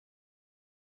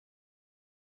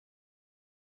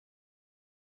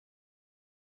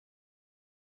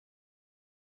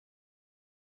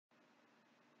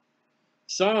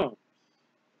Psalm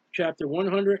chapter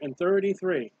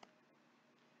 133,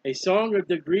 a song of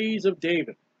degrees of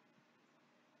David.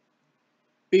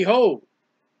 Behold,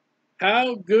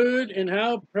 how good and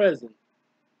how pleasant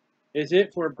is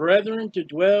it for brethren to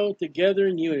dwell together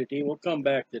in unity. We'll come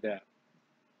back to that.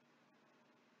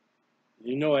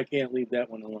 You know I can't leave that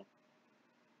one alone.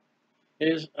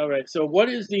 All right, so what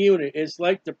is the unit? It's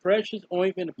like the precious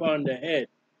ointment upon the head.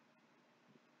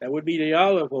 That would be the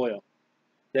olive oil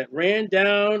that ran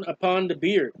down upon the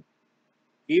beard,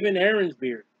 even Aaron's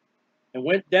beard, and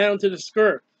went down to the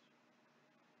skirts.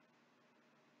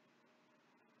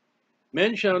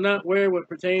 Men shall not wear what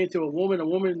pertains to a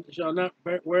woman shall not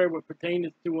wear what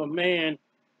pertains to a man.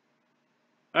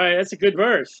 All right, that's a good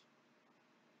verse.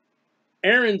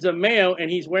 Aaron's a male, and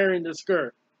he's wearing the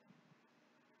skirt.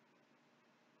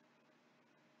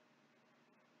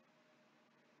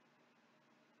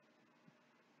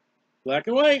 Black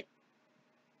and white.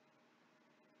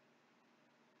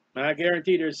 I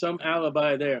guarantee there's some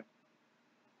alibi there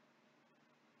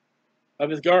of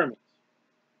his garments.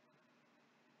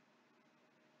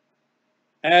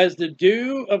 As the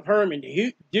dew of Hermon.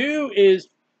 Dew is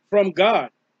from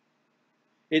God.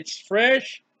 It's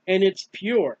fresh and it's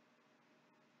pure.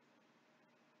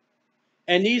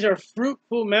 And these are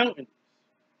fruitful mountains.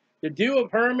 The dew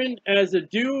of Hermon as the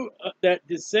dew that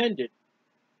descended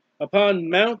upon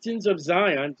mountains of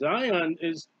Zion. Zion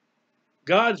is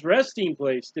God's resting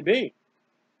place to be.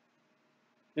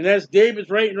 And as David's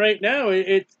writing right now,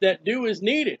 it's that dew is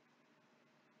needed.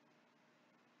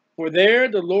 For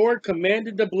there the Lord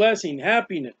commanded the blessing,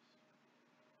 happiness,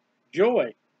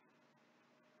 joy,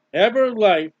 ever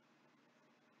life,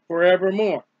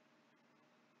 forevermore.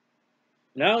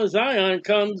 Now Zion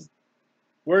comes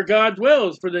where God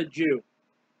dwells for the Jew,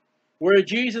 where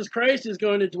Jesus Christ is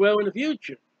going to dwell in the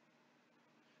future.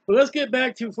 But let's get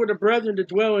back to for the brethren to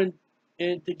dwell in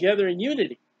together in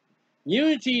unity.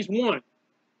 Unity is one.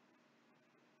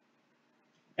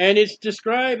 And it's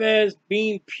described as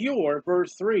being pure,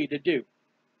 verse 3, to do.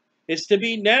 It's to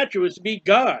be natural, it's to be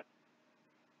God.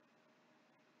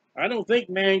 I don't think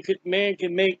man can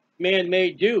make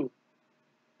man-made do.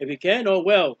 If he can, oh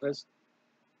well, that's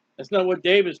not what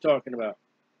David's talking about.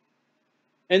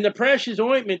 And the precious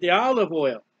ointment, the olive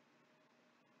oil,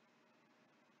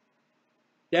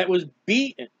 that was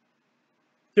beaten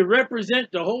to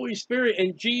represent the Holy Spirit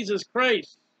and Jesus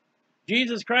Christ.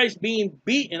 Jesus Christ being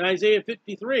beaten, Isaiah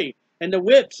 53, and the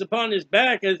whips upon his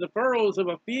back as the furrows of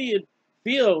a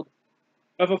field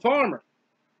of a farmer.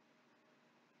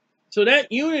 So that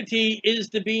unity is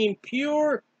to being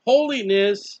pure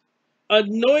holiness,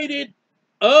 anointed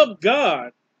of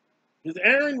God, because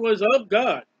Aaron was of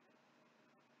God.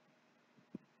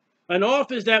 An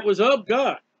office that was of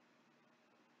God.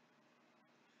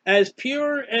 As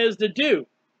pure as the dew.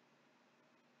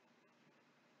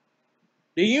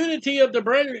 The unity of the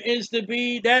brethren is to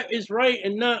be that is right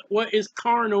and not what is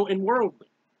carnal and worldly.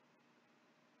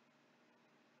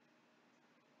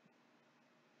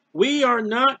 We are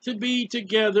not to be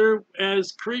together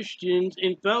as Christians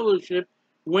in fellowship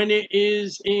when it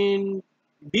is in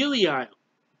Belial.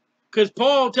 Because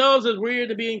Paul tells us we're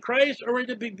to be in Christ or we're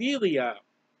to be Belial.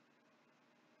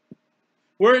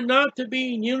 We're not to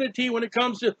be in unity when it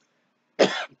comes to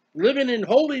living in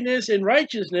holiness and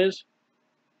righteousness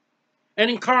and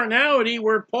in carnality,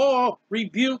 where Paul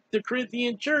rebuked the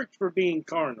Corinthian church for being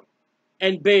carnal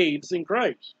and babes in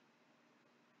Christ.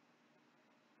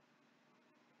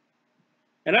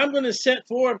 And I'm going to set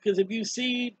forth, because if you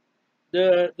see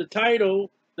the title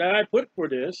that I put for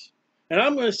this, and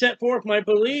I'm going to set forth my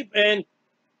belief and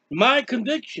my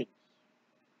conviction.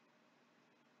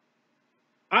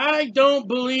 I don't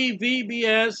believe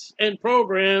VBS and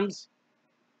programs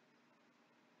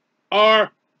are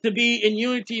to be in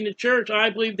unity in the church. I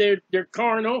believe they're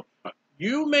carnal.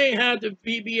 You may have the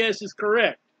VBS is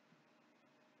correct.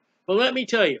 But let me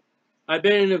tell you, I've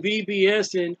been in a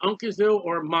VBS in Uncasville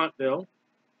or Montville.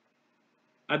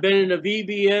 I've been in a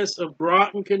VBS of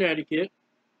Broughton, Connecticut.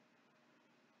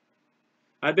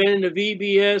 I've been in a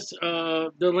VBS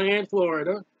of DeLand,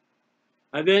 Florida.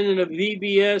 I've been in a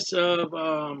VBS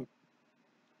of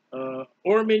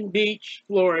Ormond Beach,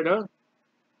 Florida.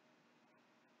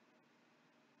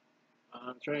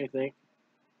 I'm trying to think.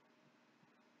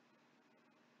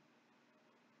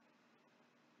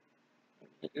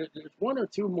 There's one or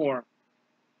two more.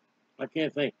 I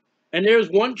can't think. And there's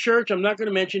one church I'm not going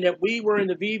to mention that we were in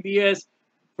the VBS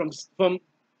from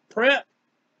prep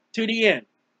to the end.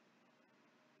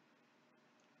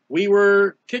 We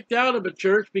were kicked out of a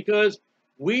church because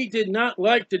we did not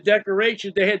like the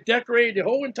decorations. They had decorated the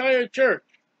whole entire church.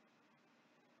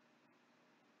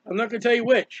 I'm not going to tell you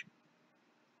which.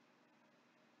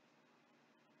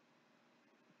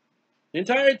 The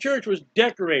entire church was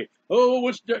decorated.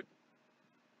 Oh,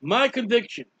 my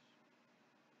convictions.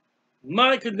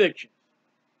 My convictions.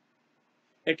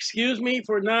 Excuse me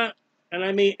for not, and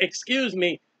I mean excuse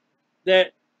me,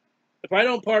 that if I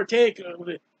don't partake of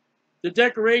the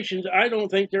decorations, I don't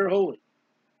think they're holy.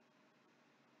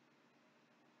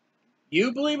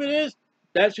 You believe it is?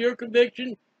 That's your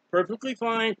conviction? Perfectly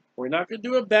fine. We're not going to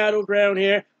do a battleground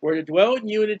here. We're to dwell in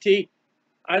unity.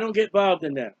 I don't get involved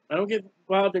in that. I don't get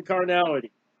involved in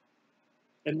carnality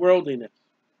and worldliness.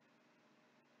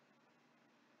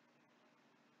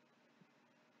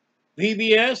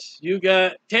 VBS, you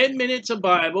got 10 minutes of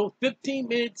Bible, 15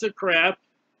 minutes of craft,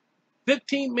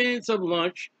 15 minutes of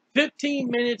lunch, 15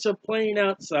 minutes of playing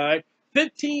outside,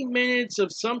 15 minutes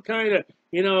of some kind of,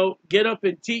 get up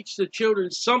and teach the children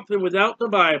something without the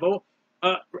Bible.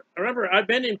 Remember, I've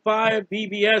been in 5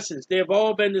 VBSs. They have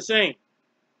all been the same.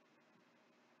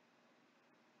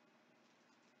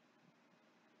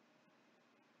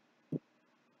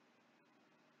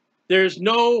 There's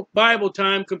no Bible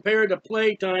time compared to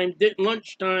playtime,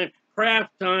 lunchtime,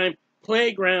 craft time,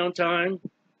 playground time.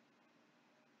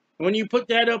 When you put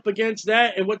that up against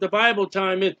that and what the Bible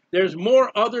time is, there's more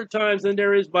other times than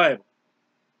there is Bible.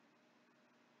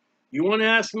 You want to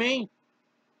ask me?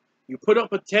 You put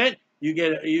up a tent, you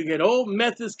get old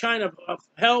Methodist kind of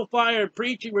hellfire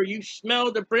preaching where you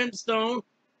smell the brimstone.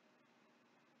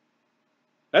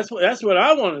 That's what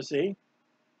I want to see.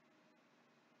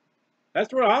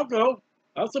 That's where I'll go.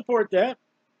 I'll support that.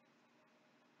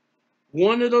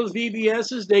 One of those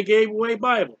VBSs, they gave away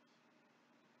Bible.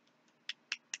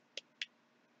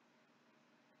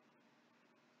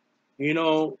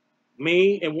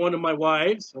 Me and one of my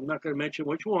wives, I'm not going to mention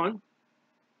which one,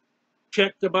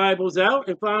 checked the Bibles out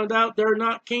and found out they're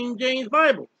not King James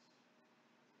Bibles.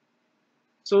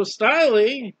 So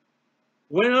Stiley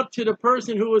went up to the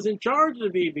person who was in charge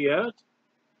of the VBS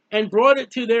and brought it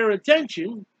to their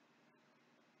attention.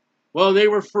 Well, they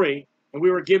were free, and we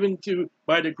were given to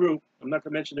by the group. I'm not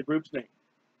going to mention the group's name,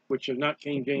 which are not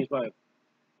King James Bible.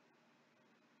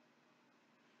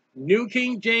 New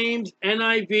King James,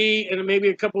 NIV, and maybe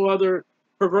a couple other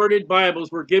perverted Bibles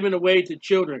were given away to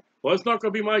children. Well, it's not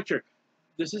going to be my church.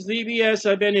 This is the VBS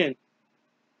I've been in,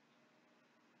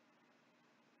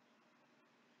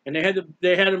 and they had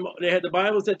the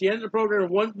Bibles at the end of the program in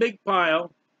one big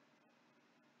pile.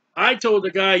 I told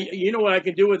the guy, you know what I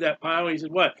can do with that pile? He said,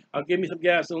 what? I'll give me some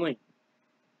gasoline.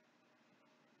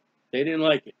 They didn't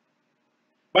like it.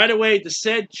 By the way, the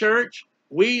said church,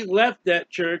 we left that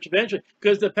church eventually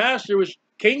because the pastor was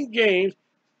King James,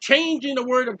 changing the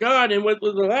word of God, and what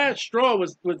the last straw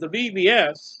was the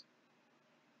VBS.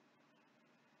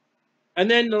 And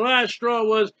then the last straw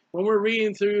was when we're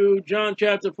reading through John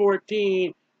chapter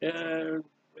 14, it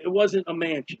wasn't a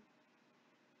mansion.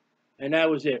 And that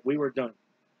was it. We were done.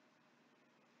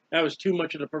 That was too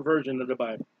much of the perversion of the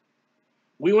Bible.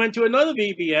 We went to another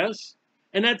VBS,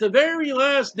 and at the very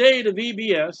last day of the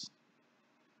VBS,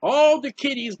 all the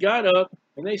kiddies got up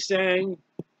and they sang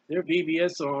their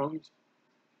VBS songs.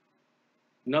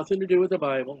 Nothing to do with the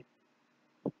Bible.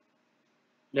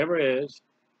 Never is.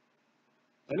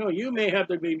 I know you may have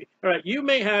the VBS. All right, you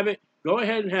may have it. Go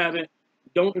ahead and have it.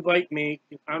 Don't invite me.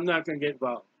 I'm not going to get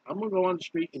involved. I'm going to go on the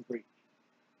street and preach.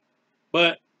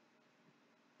 But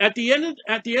at the end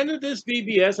of this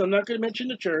VBS, I'm not going to mention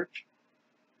the church.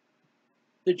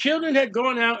 The children had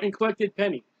gone out and collected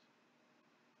pennies.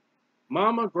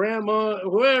 Mama, grandma,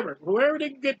 whoever they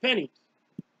could get pennies.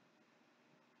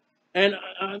 And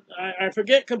I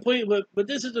forget completely, but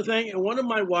this is the thing. And one of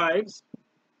my wives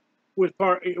was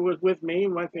with me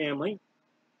and my family.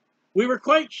 We were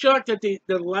quite shocked at the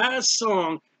last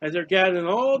song as they're gathering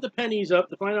all the pennies up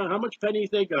to find out how much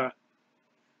pennies they got.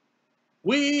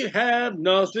 We have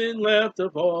nothing left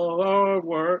of all our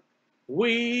work.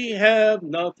 We have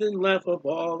nothing left of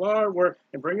all our work.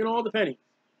 And bringing all the pennies.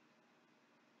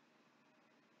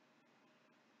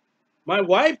 My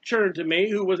wife turned to me,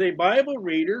 who was a Bible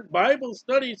reader, Bible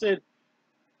study, said,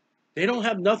 they don't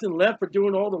have nothing left for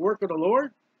doing all the work of the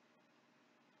Lord?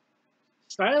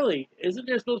 Stiley, isn't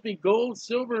there supposed to be gold,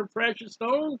 silver, and precious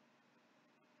stone?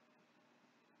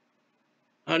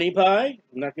 Honey Pie,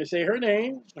 I'm not going to say her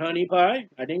name, Honey Pie.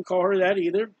 I didn't call her that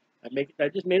either. I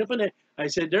just made up a name. I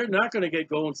said, they're not going to get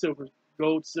gold, silver,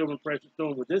 and precious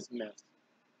stone with this mess.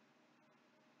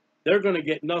 They're going to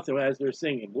get nothing as they're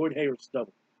singing, wood, hay, or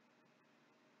stubble.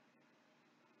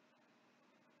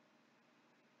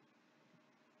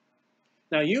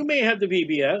 Now, you may have the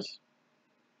VBS.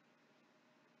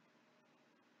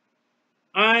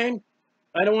 I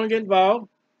don't want to get involved.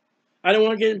 I don't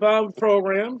want to get involved in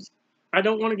programs. I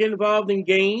don't want to get involved in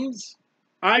games.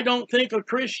 I don't think a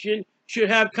Christian should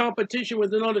have competition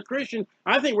with another Christian.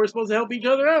 I think we're supposed to help each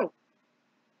other out.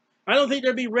 I don't think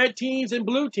there'd be red teams and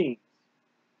blue teams.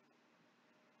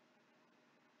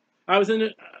 I was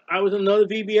in another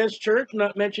VBS church,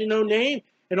 not mentioning no name,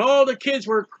 and all the kids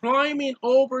were climbing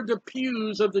over the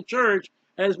pews of the church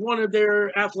as one of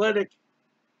their athletic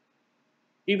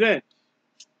events.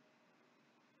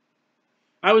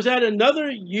 I was at another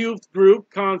youth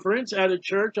group conference at a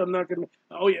church. I'm not going to,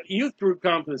 oh yeah, youth group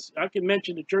conference. I can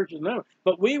mention the churches now.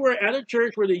 But we were at a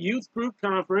church where the youth group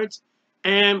conference,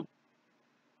 and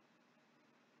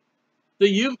the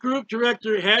youth group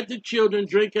director had the children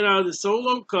drinking out of the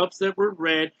solo cups that were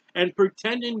red and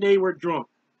pretending they were drunk.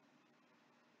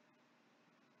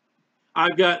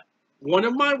 I've got one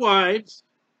of my wives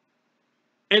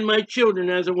and my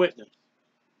children as a witness.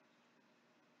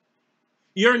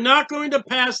 You're not going to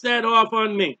pass that off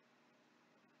on me.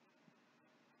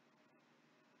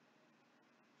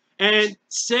 And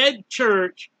said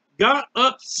church got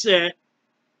upset,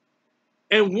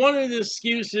 and one of the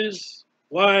excuses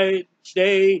why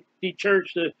they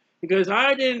de-churched it, because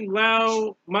I didn't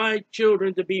allow my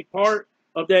children to be part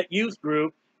of that youth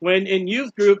group. When in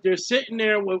youth group, they're sitting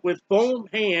there with foam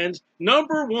hands.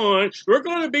 Number one, we're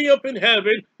going to be up in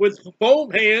heaven with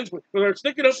foam hands. We're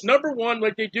sticking up number one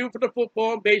like they do for the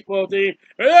football and baseball team.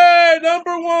 Hey,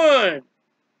 number one.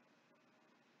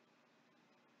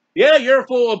 Yeah, you're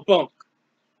full of bunk.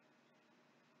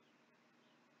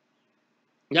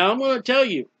 Now, I'm going to tell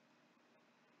you,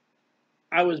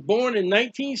 I was born in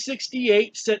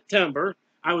 1968, September.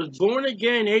 I was born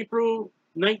again April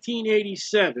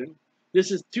 1987. This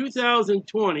is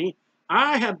 2020.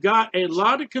 I have got a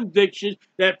lot of convictions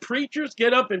that preachers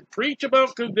get up and preach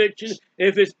about convictions.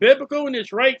 If it's biblical and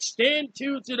it's right, stand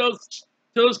to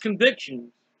those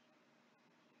convictions.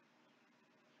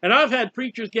 And I've had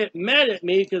preachers get mad at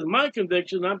me because of my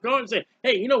convictions. I'm going to say,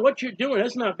 hey, you know what you're doing?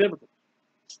 That's not biblical.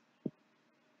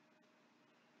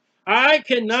 I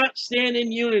cannot stand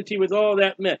in unity with all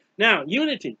that mess. Now,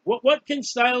 unity. What can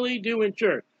Lee do in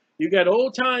church? You got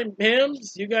old-time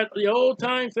hymns. You got the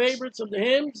old-time favorites of the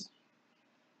hymns.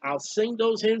 I'll sing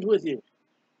those hymns with you.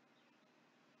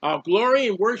 I'll glory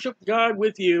and worship God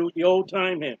with you, the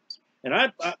old-time hymns.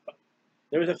 And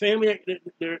there was a family,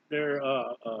 they're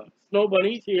snow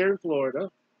bunnies here in Florida.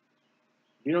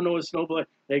 You don't know what snow bunny.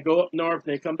 They go up north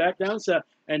and they come back down south.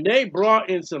 And they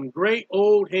brought in some great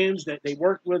old hymns that they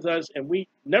worked with us, and we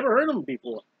never heard them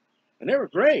before. And they were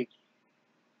great.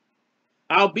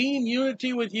 I'll be in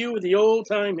unity with you with the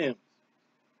old-time hymns.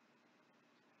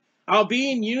 I'll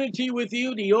be in unity with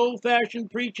you, the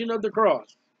old-fashioned preaching of the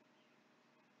cross,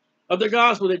 of the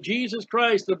gospel, that Jesus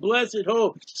Christ, the blessed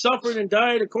hope, suffered and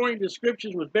died according to the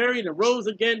scriptures, was buried and rose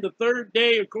again the third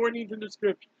day according to the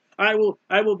scriptures. I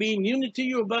will be in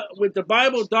unity with the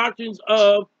Bible doctrines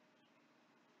of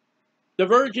the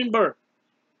virgin birth,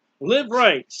 live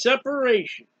right,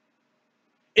 separation,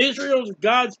 Israel's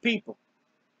God's people,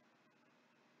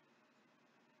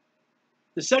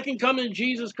 the second coming of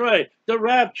Jesus Christ, the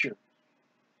rapture,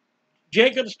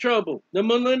 Jacob's trouble, the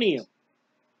millennium,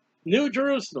 New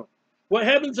Jerusalem, what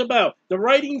heaven's about, the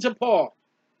writings of Paul,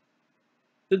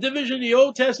 the division of the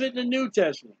Old Testament and the New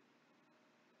Testament,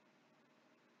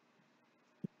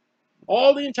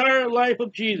 all the entire life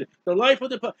of Jesus, the life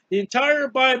of the entire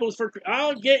Bible is for.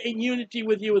 I'll get in unity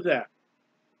with you with that.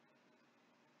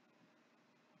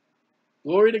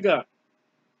 Glory to God.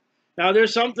 Now,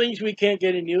 there's some things we can't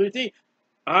get in unity.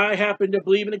 I happen to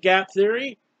believe in the gap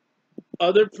theory.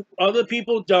 Other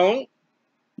people don't.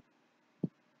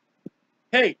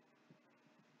 Hey,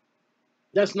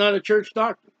 that's not a church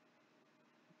doctrine.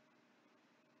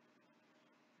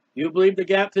 You believe the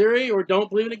gap theory or don't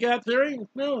believe in the gap theory?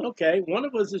 No, okay. One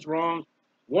of us is wrong.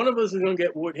 One of us is going to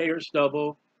get wood, hair,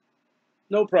 stubble.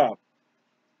 No problem.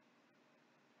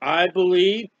 I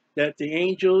believe that the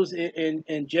angels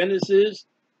in Genesis,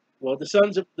 well, the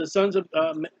sons of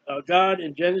God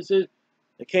in Genesis,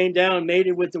 that came down and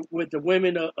mated with the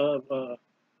women of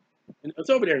it's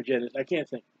over there in Genesis. I can't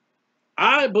think.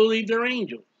 I believe they're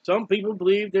angels. Some people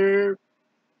believe they're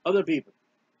other people.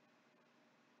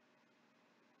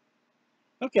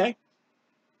 Okay.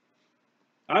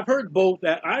 I've heard both.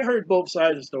 I heard both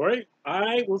sides of the story.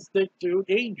 I will stick to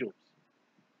angels.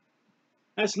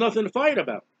 That's nothing to fight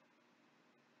about.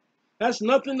 That's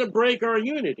nothing to break our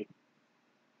unity.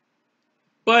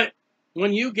 But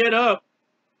when you get up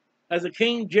as a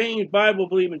King James Bible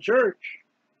believing church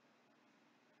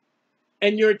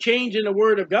and you're changing the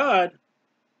Word of God,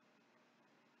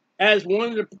 as one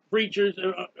of the preachers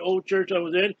in the old church I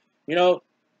was in, you know,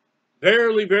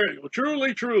 verily, verily,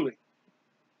 truly, truly.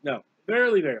 No,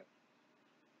 verily, verily.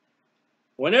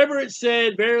 Whenever it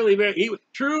said verily, verily, he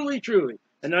truly, truly.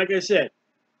 And like I said,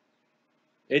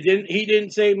 he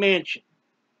didn't say mansion.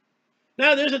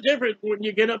 Now there's a difference when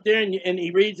you get up there and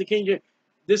he reads the King James.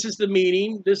 This is the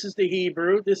meaning, this is the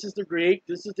Hebrew, this is the Greek,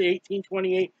 this is the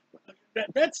 1828.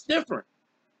 That's different.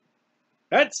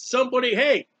 That's somebody,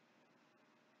 hey,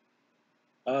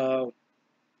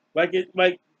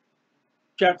 like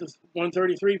chapter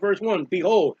 133, verse 1,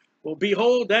 behold. Well,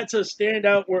 behold, that's a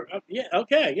standout word. Yeah,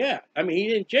 okay, yeah. I mean, he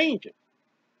didn't change it.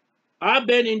 I've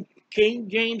been in King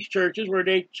James churches where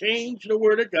they change the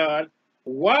word of God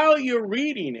while you're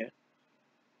reading it,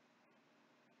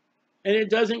 and it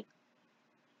doesn't.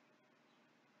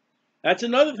 That's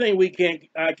another thing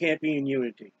I can't be in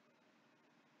unity.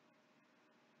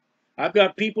 I've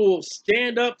got people who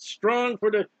stand up strong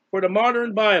for the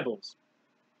modern Bibles.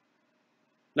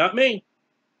 Not me.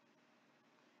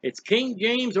 It's King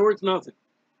James or it's nothing.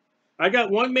 I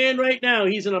got one man right now,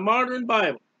 he's in a modern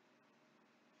Bible.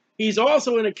 He's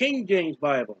also in a King James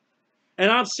Bible.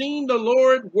 And I've seen the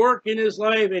Lord work in his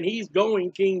life, and he's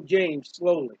going King James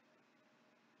slowly.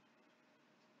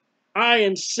 I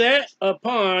am set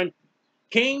upon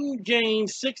King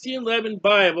James 1611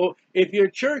 Bible. If your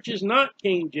church is not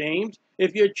King James,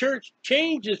 if your church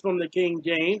changes from the King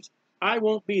James, I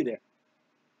won't be there.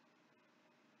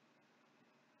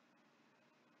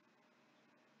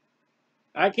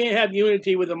 I can't have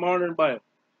unity with a modern Bible.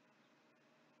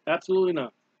 Absolutely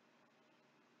not.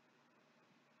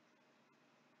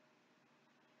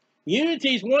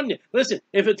 Unity is oneness. Listen,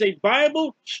 if it's a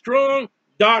Bible strong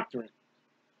doctrine,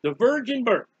 the virgin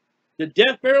birth, the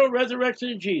death, burial,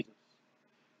 resurrection of Jesus,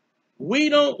 we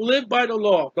don't live by the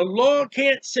law. The law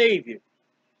can't save you.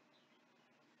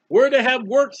 We're to have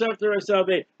works after our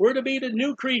salvation. We're to be the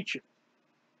new creature.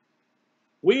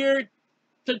 We're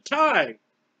to tithe.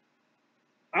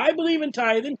 I believe in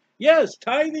tithing. Yes,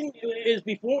 tithing is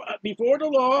before the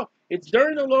law. It's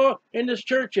during the law in this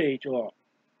church age law.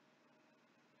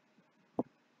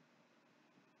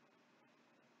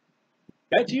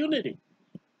 That's unity.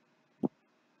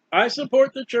 I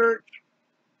support the church,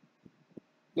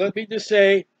 let me just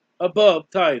say, above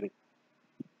tithing.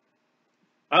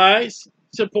 I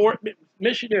support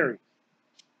missionaries.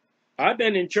 I've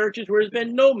been in churches where there's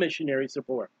been no missionary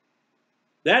support.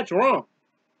 That's wrong.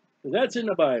 That's in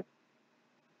the Bible.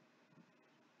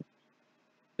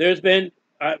 There's been,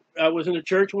 I was in a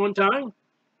church one time,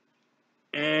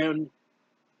 and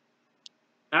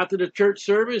after the church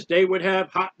service, they would have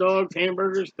hot dogs,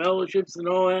 hamburgers, fellowships, and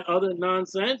all that other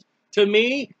nonsense. To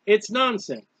me, it's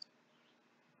nonsense.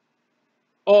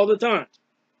 All the time.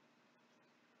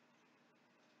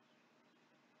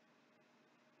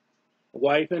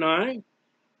 Wife and I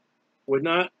would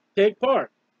not take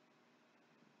part.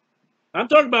 I'm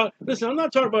talking about, listen, I'm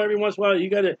not talking about every once in a while you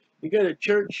got a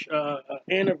church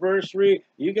anniversary,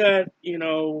 you got,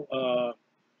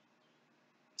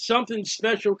 something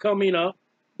special coming up.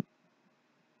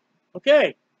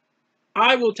 Okay,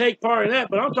 I will take part in that,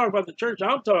 but I'm talking about the church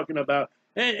I'm talking about.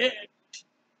 And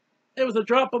it was a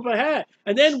drop of a hat.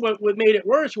 And then what made it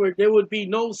worse was there would be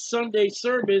no Sunday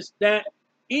service that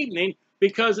evening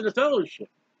because of the fellowship.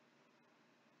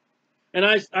 And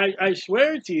I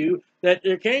swear to you that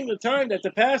there came the time that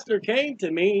the pastor came to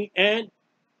me and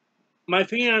my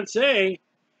fiance,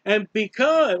 and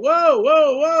because,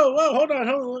 whoa, hold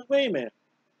on, wait a minute.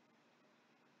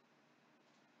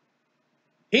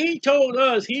 He told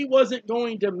us he wasn't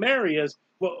going to marry us.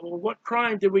 Well, what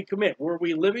crime did we commit? Were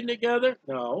we living together?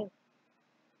 No.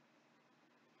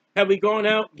 Have we gone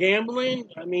out gambling?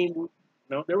 I mean,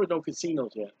 no, there were no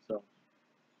casinos yet. So,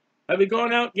 have we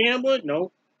gone out gambling?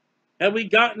 No. Have we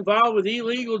got involved with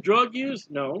illegal drug use?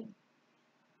 No.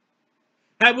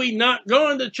 Have we not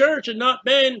gone to church and not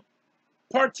been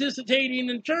participating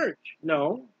in church?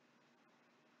 No.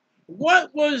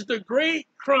 What was the great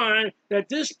crime that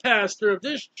this pastor of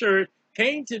this church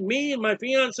came to me and my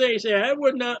fiance and said, I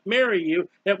would not marry you,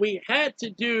 that we had to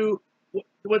do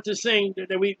what the saying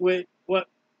that what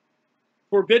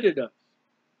forbidded us?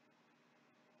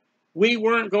 We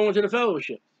weren't going to the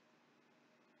fellowship.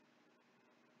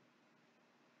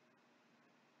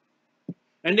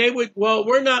 And they would, well,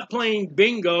 we're not playing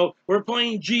bingo, we're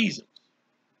playing Jesus.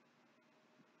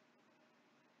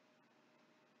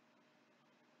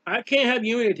 I can't have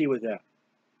unity with that.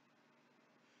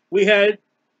 We had,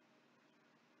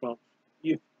 well,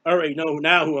 you already know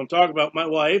now who I'm talking about, my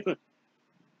wife.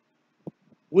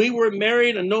 We were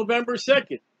married on November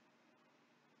 2nd.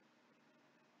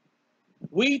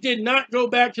 We did not go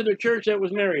back to the church that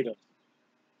was married us.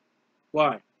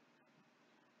 Why?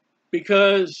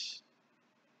 Because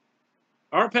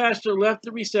our pastor left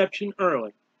the reception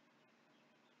early.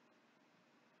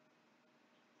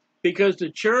 because the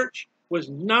church was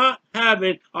not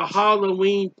having a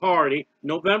Halloween party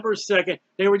November 2nd.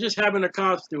 They were just having a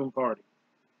costume party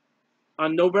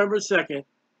on November 2nd.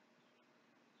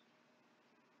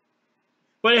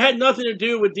 But it had nothing to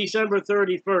do with December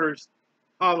 31st,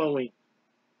 Halloween.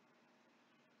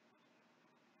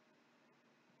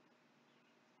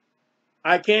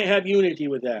 I can't have unity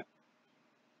with that.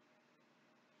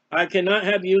 I cannot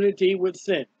have unity with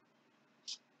sin.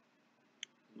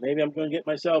 Maybe I'm going to get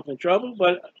myself in trouble,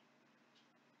 but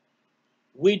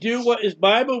we do what is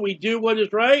Bible. We do what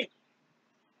is right.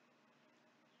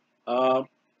 You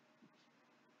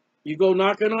go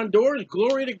knocking on doors.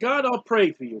 Glory to God, I'll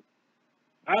pray for you.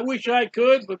 I wish I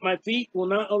could, but my feet will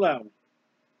not allow me.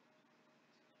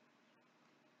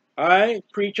 I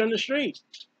preach on the streets.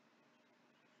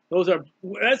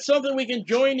 That's something we can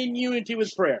join in unity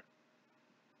with prayer.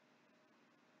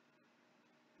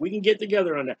 We can get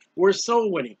together on that. We're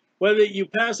soul winning. Whether you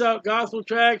pass out gospel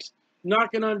tracts,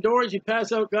 knocking on doors, you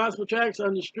pass out gospel tracts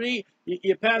on the street,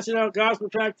 you're passing out gospel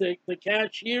tracts to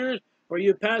cashiers, or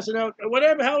you're passing out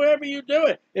whatever, however you do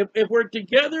it. If we're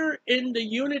together in the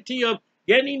unity of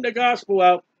getting the gospel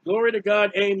out, glory to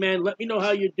God, amen. Let me know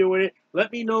how you're doing it.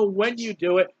 Let me know when you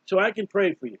do it so I can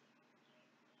pray for you.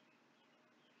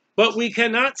 But we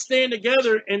cannot stand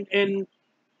together in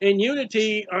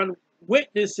unity on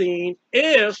witnessing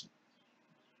if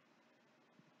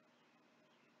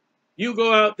you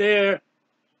go out there,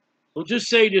 well, just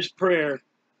say this prayer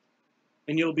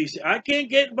and you'll be saved. I can't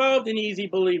get involved in easy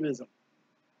believism.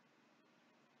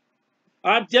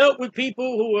 I've dealt with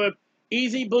people who are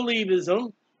easy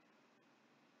believism,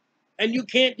 and you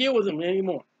can't deal with them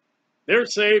anymore. They're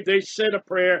saved. They said a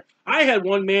prayer. I had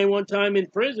one man one time in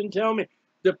prison tell me,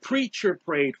 the preacher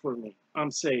prayed for me.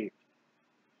 I'm saved.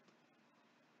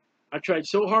 I tried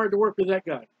so hard to work with that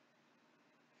guy.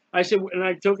 I said, and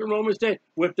I took him Romans 10,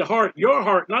 with the heart, your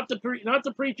heart, not the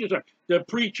preacher's heart. The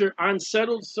preacher, I'm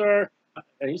settled, sir.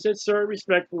 And he said, sir,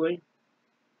 respectfully.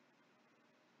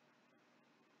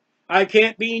 I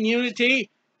can't be in unity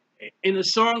in a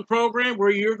song program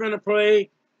where you're going to play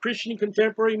Christian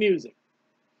contemporary music.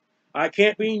 I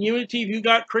can't be in unity if you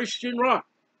got Christian rock.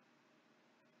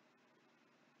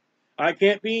 I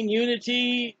can't be in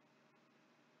unity.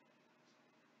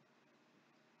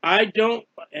 I don't.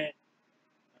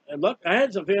 And look, I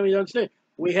had some family understand.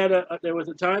 We had there was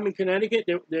a time in Connecticut.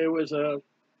 There was a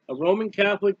Roman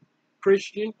Catholic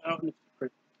Christian,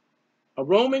 a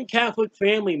Roman Catholic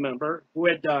family member who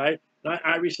had died.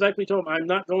 I respectfully told him, I'm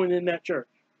not going in that church.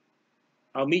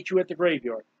 I'll meet you at the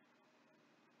graveyard.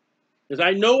 Because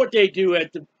I know what they do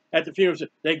at the funeral.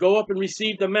 They go up and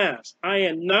receive the mass. I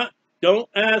am not. Don't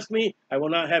ask me. I will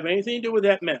not have anything to do with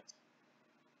that mess.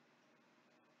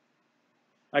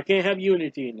 I can't have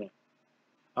unity in that.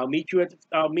 I'll meet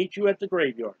you at the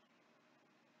graveyard.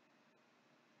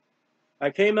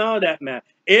 I came out of that mass.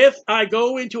 If I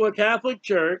go into a Catholic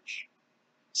church,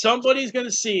 somebody's going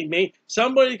to see me.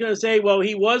 Somebody's going to say, well,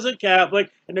 he was a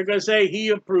Catholic, and they're going to say he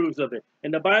approves of it.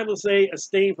 And the Bible says,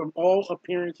 abstain from all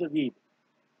appearance of evil.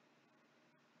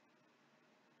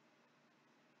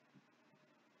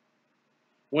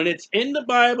 When it's in the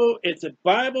Bible, it's a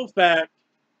Bible fact,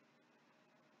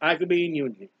 I could be in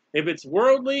unity. If it's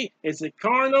worldly, it's a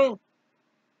carnal,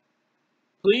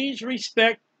 please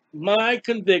respect my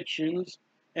convictions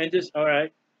and just, all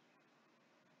right,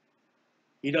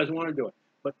 he doesn't want to do it.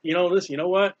 But, listen, you know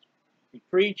what? He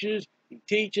preaches, he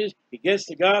teaches, he gets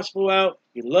the gospel out,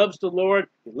 he loves the Lord,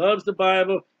 he loves the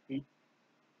Bible. He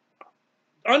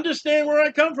understand where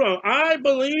I come from. I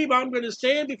believe I'm going to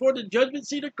stand before the judgment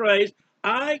seat of Christ.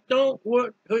 I don't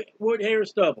wood hair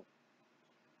stubble.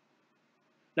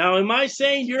 Now, am I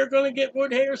saying you're going to get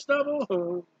wood hair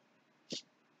stubble?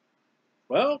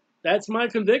 Well, that's my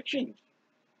conviction.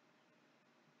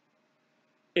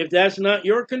 If that's not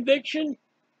your conviction,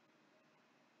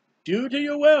 do to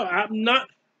your will. I'm not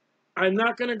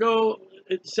going to go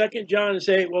at 2 John and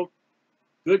say, well,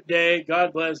 good day,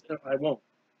 God bless. I won't.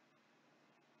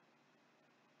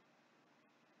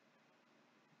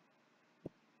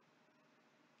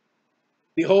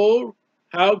 Behold,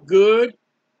 how good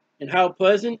and how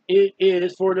pleasant it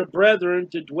is for the brethren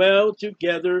to dwell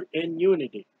together in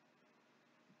unity.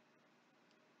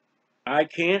 I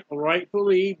can't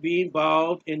rightfully be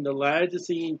involved in the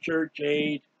Laodicean church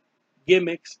age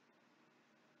gimmicks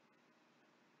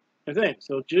and things.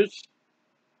 So just,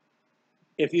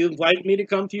 if you invite me to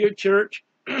come to your church,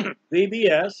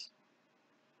 VBS,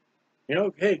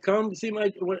 hey, come see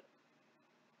my,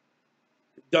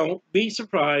 don't be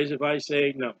surprised if I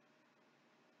say no.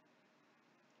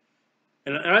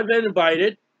 And I've been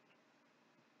invited.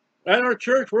 At our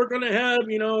church, we're going to have,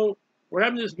 We're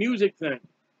having this music thing.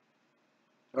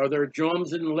 Are there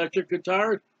drums and electric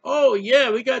guitars? Oh,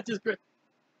 yeah, we got this.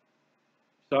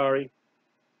 Sorry,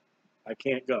 I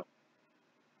can't go.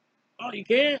 Oh, you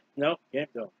can't? No,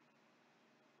 can't go.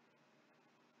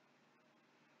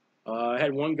 I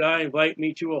had one guy invite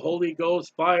me to a Holy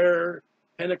Ghost fire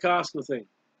Pentecostal thing.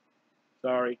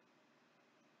 Sorry.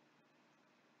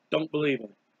 Don't believe in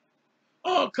it.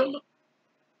 Oh, come on.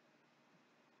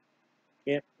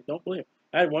 Don't believe it.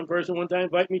 I had one person one time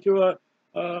invite me to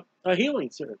a healing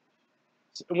service.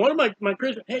 And one of my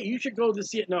Christians, hey, you should go to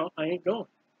see it. No, I ain't going.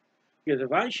 Because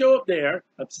if I show up there,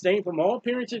 abstain from all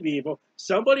appearance of evil,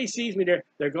 somebody sees me there,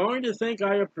 they're going to think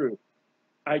I approve.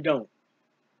 I don't.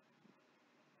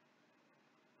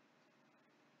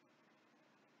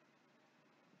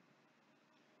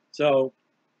 So,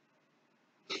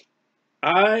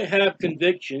 I have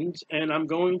convictions, and I'm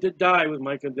going to die with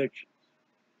my convictions.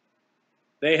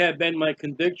 They have been my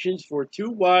convictions for 2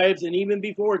 wives and even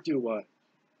before 2 wives.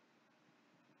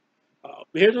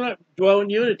 Here's what I dwell in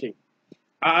unity.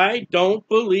 I don't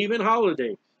believe in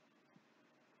holidays.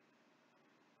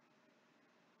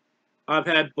 I've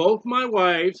had both my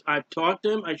wives. I've taught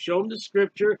them. I showed them the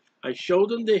scripture. I showed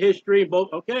them the history.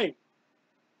 Both. Okay,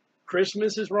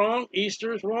 Christmas is wrong.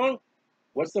 Easter is wrong.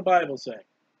 What's the Bible say?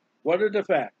 What are the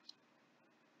facts?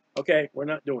 Okay, we're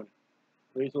not doing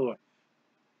it. Praise the Lord.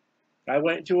 I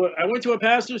went to a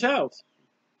pastor's house,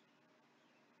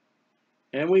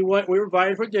 and we were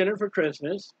invited for dinner for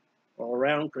Christmas, or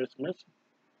around Christmas.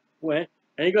 Went,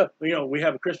 and he goes, we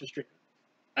have a Christmas tree.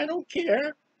 I don't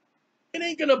care. It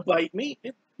ain't gonna bite me.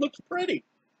 It looks pretty.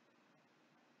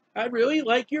 I really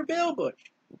like your bale bush.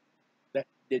 That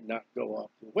did not go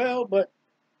off too well, but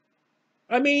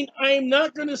I mean, I'm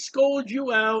not gonna scold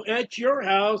you out at your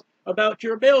house about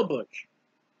your bale bush.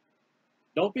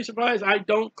 Don't be surprised I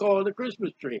don't call it a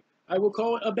Christmas tree. I will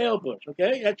call it a bale bush,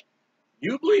 okay?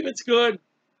 You believe it's good.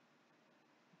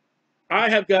 I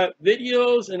have got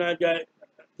videos and I've got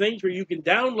things where you can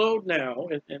download now,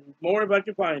 and more if I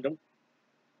can find them,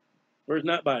 where it's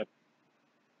not Bible.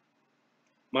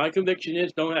 My conviction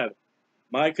is don't have it.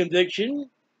 My conviction,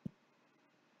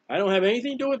 I don't have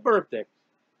anything to do with birthdays.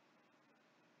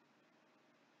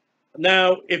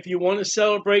 Now, if you want to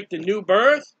celebrate the new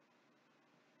birth,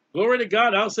 glory to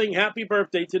God, I'll sing happy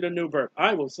birthday to the new birth.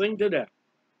 I will sing to that.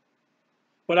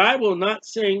 But I will not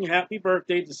sing happy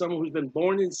birthday to someone who's been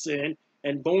born in sin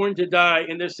and born to die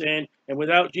in their sin, and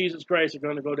without Jesus Christ are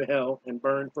going to go to hell and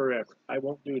burn forever. I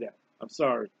won't do that. I'm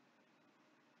sorry.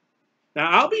 Now,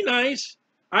 I'll be nice.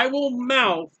 I will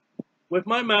mouth with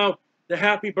my mouth the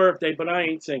happy birthday, but I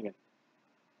ain't singing.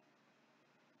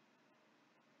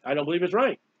 I don't believe it's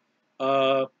right.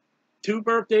 2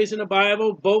 birthdays in the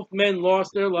Bible, both men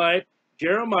lost their life.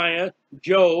 Jeremiah,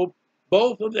 Job,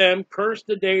 both of them cursed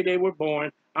the day they were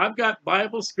born. I've got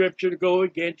Bible scripture to go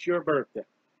against your birthday.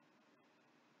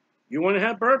 You want to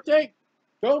have birthday?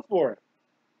 Go for it.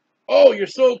 Oh, you're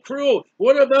so cruel.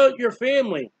 What about your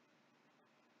family?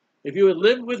 If you had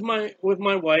lived with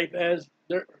my wife as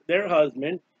their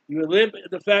husband, you would live,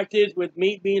 the fact is, with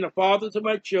me being a father to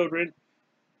my children,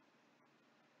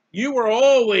 you were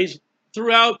always,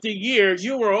 throughout the year,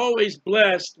 you were always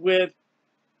blessed with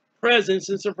presents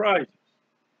and surprises.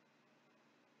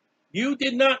 You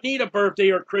did not need a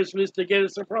birthday or Christmas to get a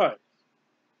surprise.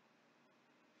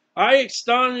 I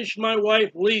astonished my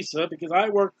wife, Lisa, because I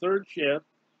worked 3rd shift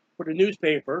for the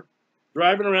newspaper,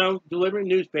 driving around delivering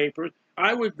newspapers.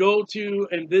 I would go to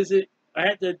and visit, I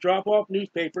had to drop off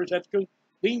newspapers at the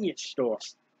convenience store.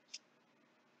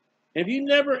 If you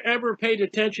never ever paid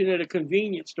attention at a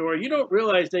convenience store, you don't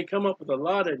realize they come up with a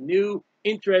lot of new,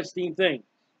 interesting things.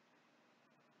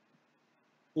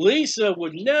 Lisa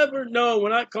would never know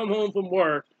when I come home from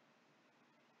work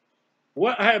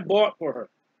what I had bought for her.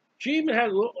 She even had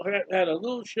a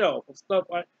little shelf of stuff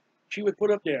she would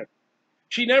put up there.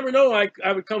 She never know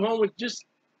I would come home with just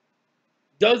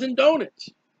a dozen donuts.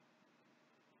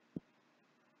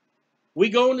 We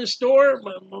go in the store,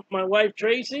 my wife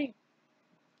Tracy,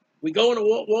 we go into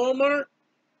Walmart.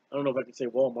 I don't know if I can say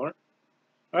Walmart.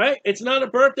 All right, it's not a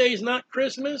birthday, it's not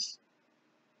Christmas.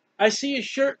 I see a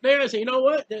shirt there. I say, you know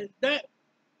what? That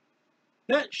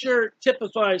shirt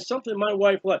typifies something my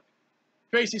wife likes.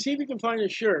 Tracy, see if you can find a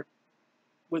shirt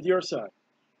with your size.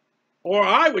 Or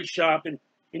I would shop, and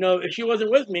if she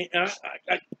wasn't with me,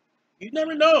 you'd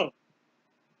never know.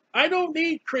 I don't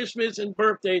need Christmas and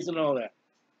birthdays and all that.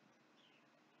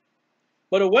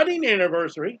 But a wedding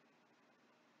anniversary,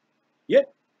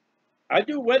 yep, I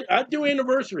do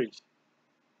anniversaries.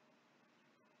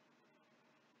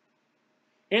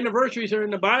 Anniversaries are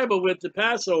in the Bible with the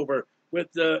Passover,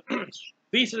 with the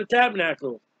Feast of the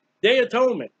Tabernacles. Day of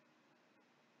Atonement.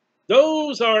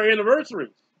 Those are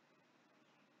anniversaries.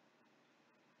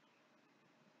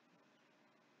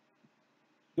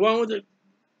 The one with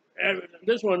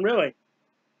this one really.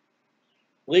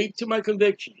 Lead to my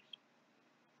convictions.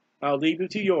 I'll leave you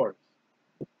to yours.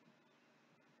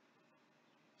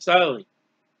 Sally,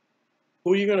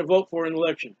 who are you going to vote for in the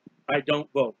election? I don't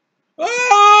vote.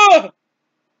 Ah!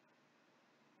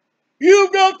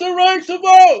 You've got the right to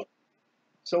vote!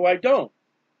 So I don't.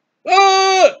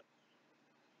 Ah!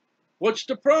 What's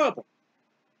the problem?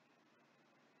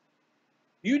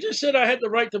 You just said I had the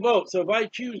right to vote, so if I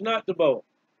choose not to vote,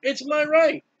 it's my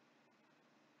right.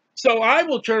 So I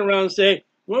will turn around and say,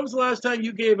 when was the last time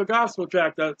you gave a gospel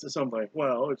tract out to somebody?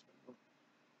 Well,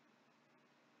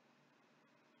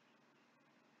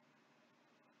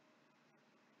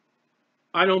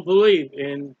 I don't believe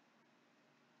in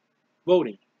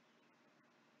voting.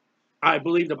 I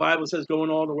believe the Bible says go in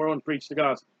all the world and preach the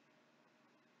gospel.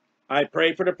 I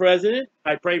pray for the president.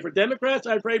 I pray for Democrats.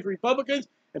 I pray for Republicans.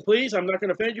 And please, I'm not going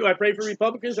to offend you. I pray for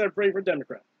Republicans. I pray for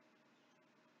Democrats.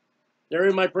 They're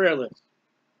in my prayer list.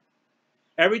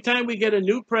 Every time we get a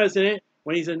new president,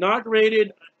 when he's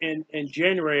inaugurated in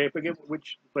January, I forget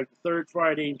which, like the third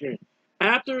Friday in January,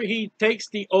 after he takes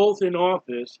the oath in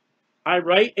office, I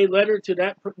write a letter to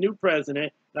that new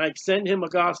president, and I send him a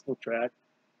gospel tract.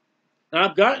 And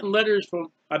I've gotten letters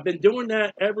from, I've been doing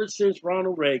that ever since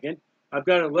Ronald Reagan. I've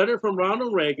got a letter from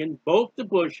Ronald Reagan, both the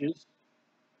Bushes.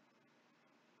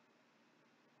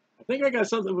 I think I got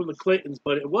something from the Clintons,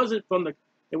 but it wasn't from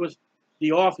it was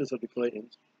the office of the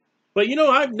Clintons. But you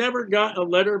know, I've never got a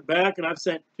letter back, and I've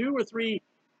sent 2 or 3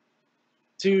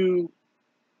 to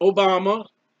Obama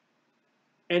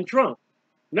and Trump.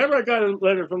 Never got a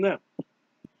letter from them.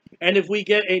 And if we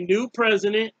get a new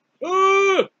president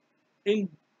in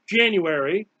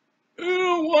January, you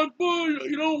don't want Bush,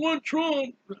 you don't want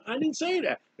Trump. I didn't say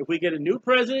that. If we get a new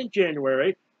president in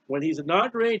January, when he's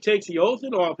inaugurated, takes the oath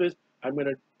in office, I'm going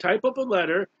to type up a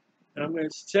letter, and I'm going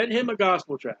to send him a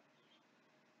gospel tract.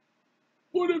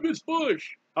 What if it's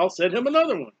Bush? I'll send him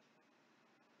another one.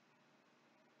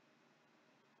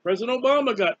 President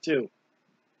Obama got 2.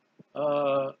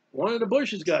 One of the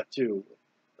Bushes got 2.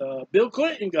 Bill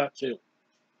Clinton got 2.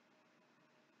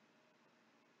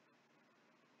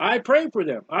 I pray for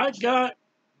them. I've got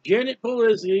Janet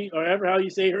Pelosi, or however how you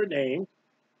say her name.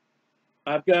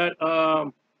 I've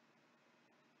got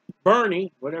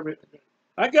Bernie, whatever.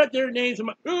 I got their names in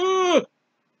my.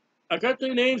 I got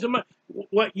their names in my.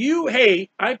 What you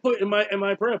hate, I put in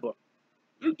my prayer book.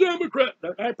 The Democrat,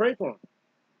 I pray for them.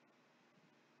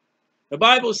 The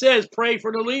Bible says pray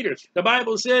for the leaders. The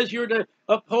Bible says you're to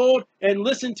uphold and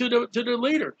listen to the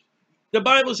leaders. The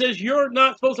Bible says you're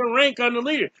not supposed to rank on the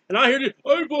leader. And I hear this,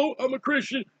 I vote, I'm a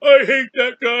Christian, I hate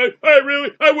that guy,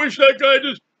 I wish that guy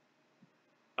just...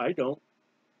 I don't.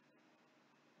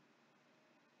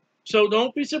 So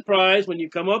don't be surprised when you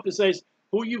come up and say,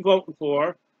 who are you voting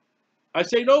for? I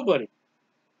say nobody.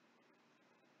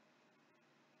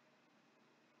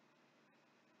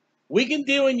 We can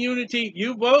deal in unity.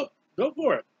 You vote, go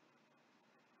for it.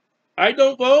 I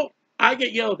don't vote, I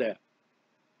get yelled at.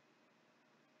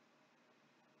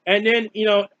 And then, you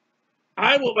know,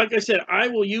 I will, like I said, I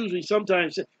will usually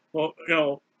sometimes say, well,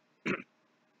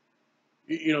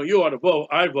 you ought to vote,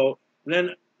 I vote. And then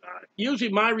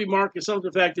usually my remark is something to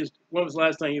the fact is, when was the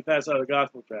last time you passed out a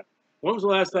gospel tract? When was the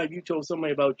last time you told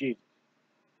somebody about Jesus?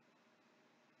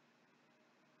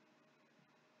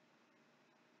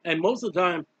 And most of the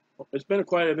time, it's been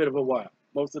quite a bit of a while,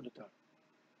 most of the time.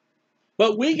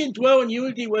 But we can dwell in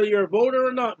unity whether you're a voter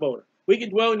or not voter. We can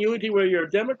dwell in unity whether you're a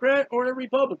Democrat or a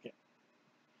Republican.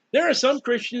 There are some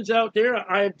Christians out there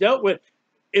I have dealt with.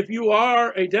 If you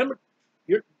are a Democrat,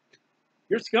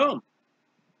 you're scum.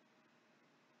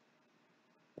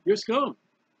 You're scum.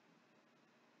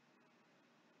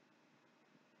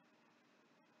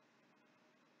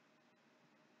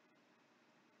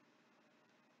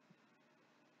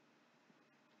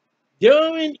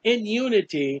 Dealing in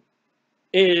unity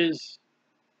is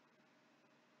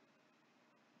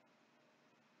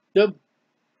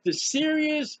the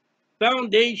serious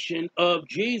foundation of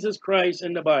Jesus Christ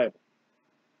in the Bible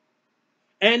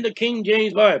and the King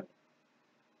James Bible.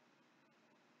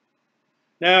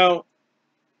 Now,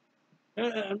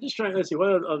 I'm just trying to see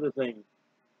what other things.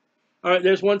 All right,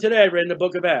 there's one today I read in the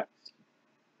book of Acts.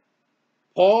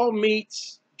 Paul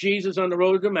meets Jesus on the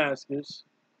road to Damascus,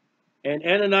 and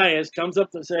Ananias comes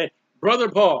up to say, Brother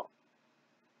Paul,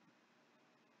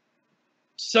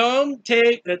 some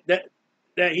take that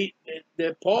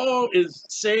Paul is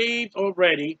saved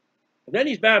already, and then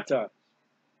he's baptized.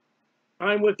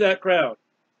 I'm with that crowd.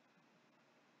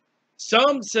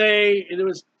 Some say there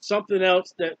was something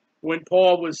else that when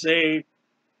Paul was saved.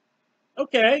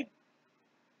 Okay.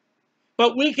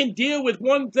 But we can deal with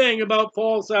one thing about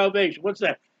Paul's salvation. What's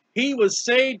that? He was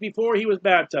saved before he was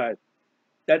baptized.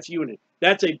 That's unity.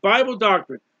 That's a Bible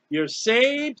doctrine. You're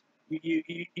saved,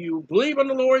 you believe on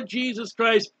the Lord Jesus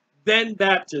Christ, then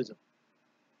baptism.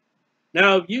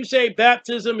 Now, if you say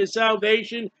baptism is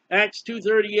salvation, Acts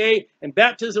 2:38, and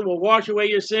baptism will wash away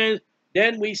your sins,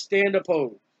 then we stand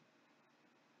opposed.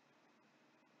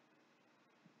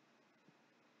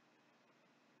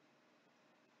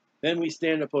 Then we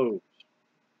stand opposed.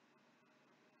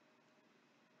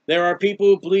 There are people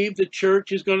who believe the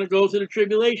church is going to go through the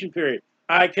tribulation period.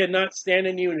 I cannot stand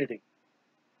in unity.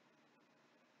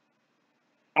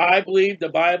 I believe the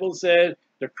Bible says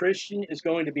the Christian is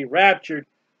going to be raptured.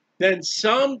 Then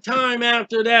sometime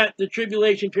after that, the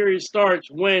tribulation period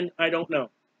starts. When? I don't know.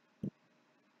 And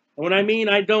what I mean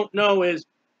I don't know is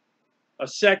a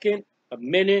second, a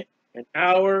minute, an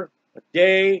hour, a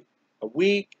day, a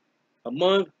week, a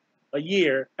month, a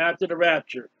year after the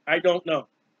rapture. I don't know.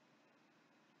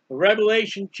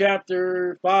 Revelation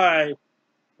chapter 5,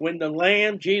 when the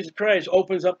Lamb, Jesus Christ,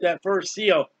 opens up that first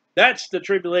seal, that's the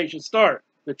tribulation start.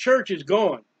 The church is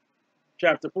gone.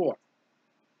 Chapter 4.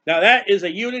 Now that is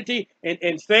a unity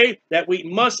in faith that we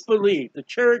must believe. The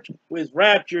church was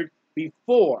raptured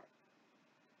before.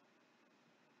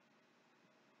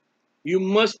 You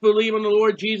must believe in the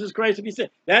Lord Jesus Christ to be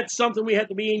saved. That's something we have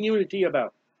to be in unity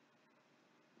about.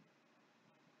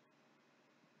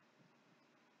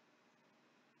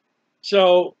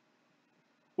 So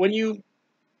when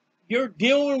you're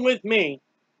dealing with me,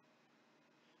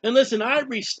 and listen, I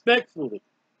respectfully,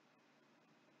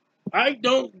 I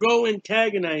don't go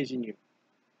antagonizing you.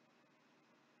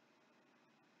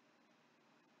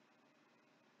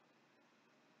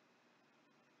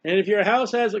 And if your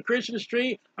house has a Christmas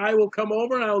tree, I will come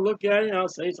over and I'll look at it and I'll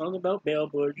say something about Bale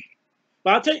Bush.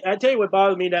 But I'll tell you what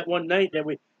bothered me that one night that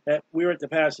we were at the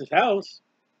pastor's house.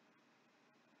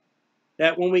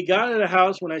 That when we got to the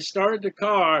house, when I started the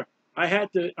car, I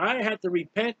had to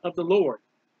repent of the Lord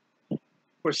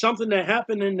for something that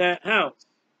happened in that house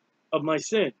of my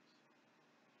sins.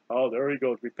 Oh, there he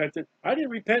goes, repented. I didn't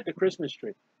repent the Christmas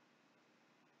tree.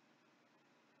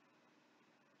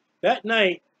 That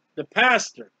night, the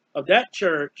pastor of that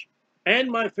church and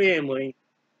my family,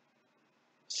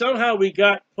 somehow we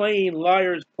got playing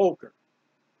liar's poker.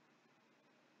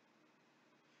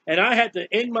 And I had to,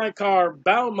 in my car,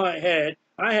 bow my head.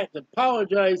 I had to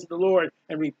apologize to the Lord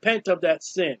and repent of that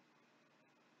sin.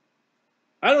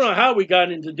 I don't know how we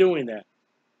got into doing that.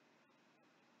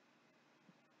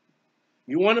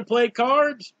 You want to play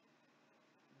cards?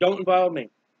 Don't involve me.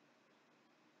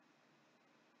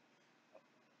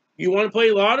 You want to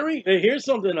play lottery? Here's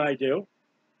something I do.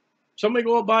 Somebody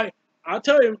go buy. I'll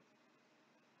tell you.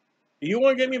 You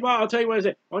want to get me involved? I'll tell you what I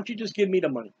say. Why don't you just give me the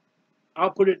money?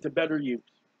 I'll put it to better use.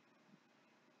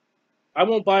 I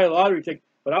won't buy a lottery ticket,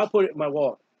 but I'll put it in my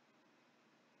wallet.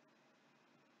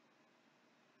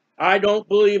 I don't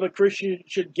believe a Christian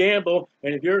should gamble,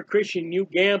 and if you're a Christian, you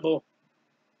gamble.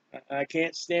 I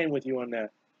can't stand with you on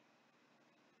that.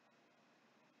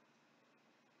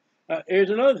 Here's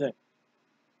another thing.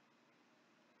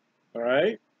 All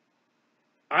right?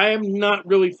 I am not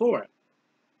really for it.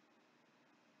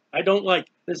 I don't like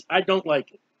this. I don't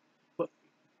like it. But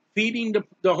feeding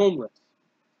the homeless.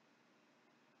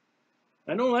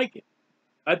 I don't like it.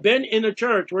 I've been in a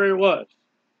church where it was.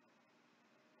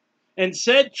 And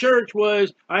said church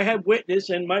was, I have witnessed,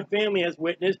 and my family has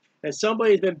witnessed, that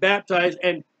somebody has been baptized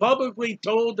and publicly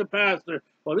told the pastor,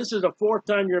 well, this is the 4th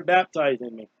time you're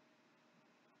baptizing me.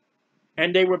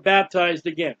 And they were baptized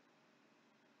again.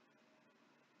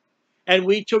 And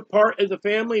we took part as a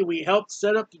family. We helped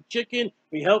set up the chicken.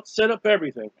 We helped set up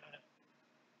everything.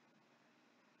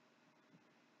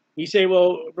 You say,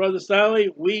 well, Brother Stiley,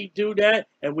 we do that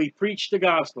and we preach the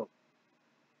gospel.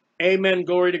 Amen.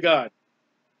 Glory to God.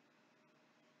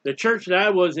 The church that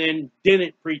I was in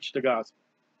didn't preach the gospel.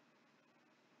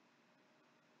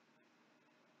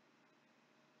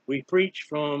 We preached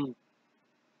from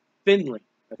Finley.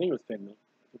 I think it was Finley.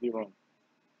 I could be wrong.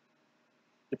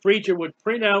 The preacher would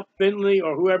print out Finley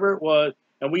or whoever it was,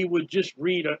 and we would just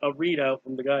read a readout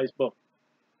from the guy's book.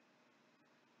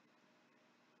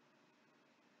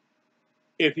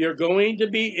 If you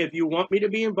want me to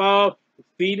be involved with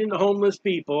feeding the homeless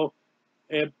people,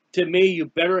 to me, you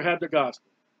better have the gospel.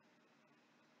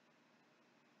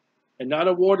 And not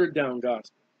a watered down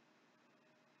gospel.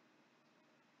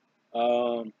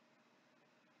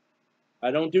 I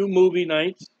don't do movie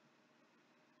nights.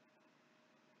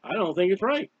 I don't think it's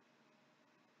right.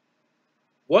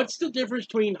 What's the difference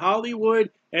between Hollywood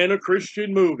and a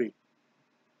Christian movie?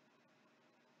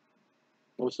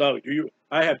 Well, so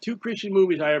I have 2 Christian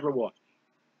movies I ever watched.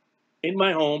 In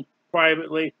my home,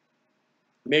 privately.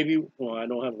 Maybe, well, I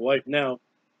don't have a wife now.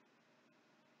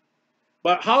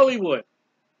 But Hollywood.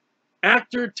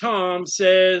 Actor Tom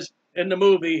says in the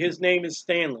movie his name is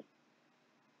Stanley.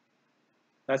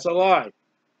 That's a lie.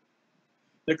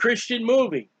 The Christian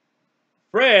movie.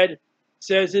 Fred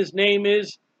says his name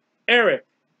is Eric.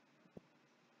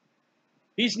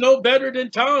 He's no better than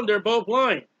Tom. They're both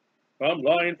lying. I'm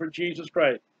lying for Jesus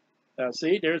Christ. Now,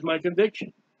 see, there's my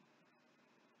conviction.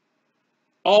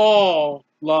 All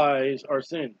lies are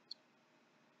sins.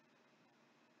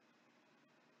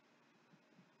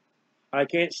 I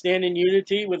can't stand in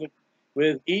unity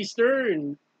with Easter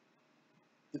and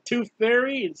the Tooth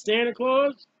Fairy and Santa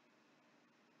Claus.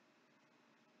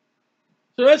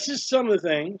 So that's just some of the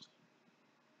things.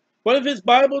 But if it's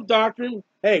Bible doctrine,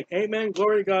 hey, amen,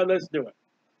 glory to God, let's do it.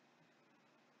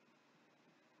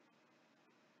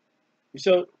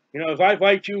 So, if I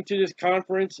invite you to this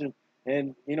conference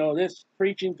and this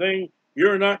preaching thing,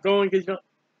 you're not going because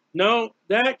no,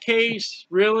 that case,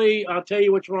 really, I'll tell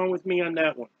you what's wrong with me on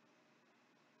that one.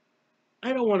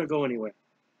 I don't want to go anywhere.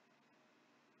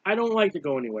 I don't like to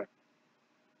go anywhere.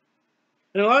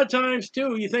 And a lot of times,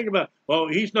 too, you think about, well,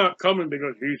 he's not coming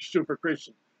because he's super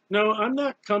Christian. No, I'm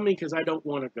not coming because I don't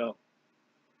want to go.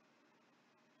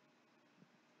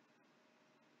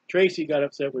 Tracy got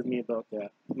upset with me about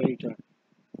that many times.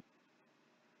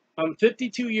 I'm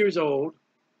 52 years old,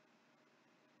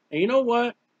 and you know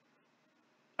what?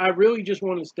 I really just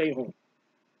want to stay home.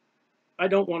 I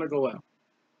don't want to go out.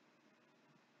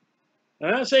 And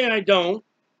I'm not saying I don't.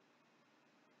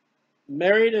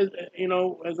 Married,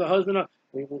 as a husband,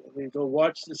 we go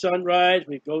watch the sunrise.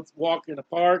 We go walk in the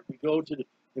park. We go to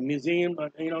the museum.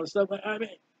 Stuff like that.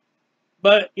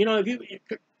 But if you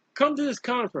come to this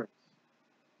conference,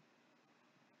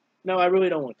 no, I really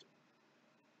don't want to.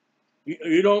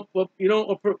 You don't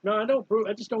approve. No, I don't approve.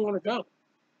 I just don't want to go.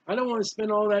 I don't want to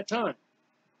spend all that time.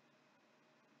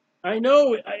 I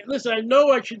know. Listen, I know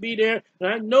I should be there,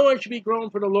 and I know I should be growing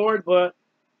for the Lord, but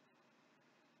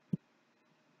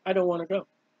I don't want to go.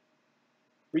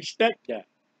 Respect that.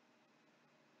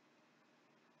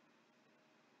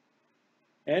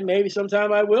 And maybe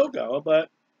sometime I will go, but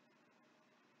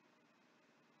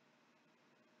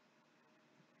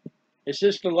it's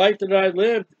just the life that I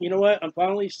lived. You know what? I'm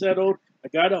finally settled. I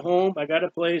got a home. I got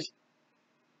a place.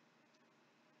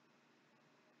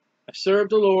 I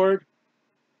served the Lord.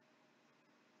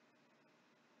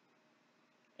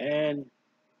 And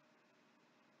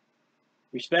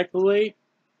respectfully,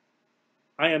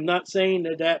 I am not saying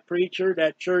that preacher,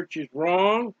 that church is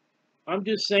wrong. I'm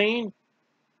just saying,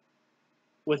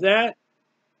 with that,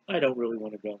 I don't really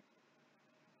want to go.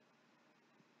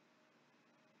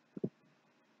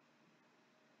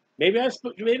 Maybe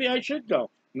I should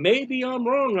go. Maybe I'm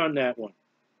wrong on that one.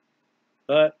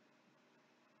 But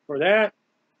for that,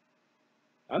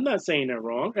 I'm not saying they're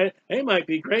wrong. It might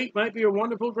be great, might be a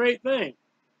wonderful, great thing.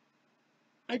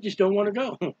 I just don't want to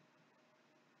go.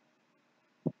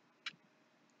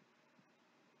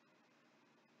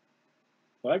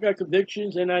 I got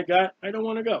convictions and I don't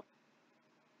want to go.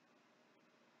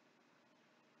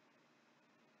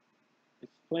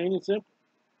 It's plain and simple.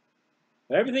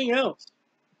 Everything else.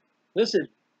 Listen,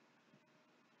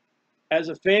 as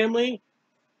a family,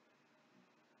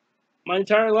 my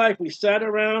entire life, we sat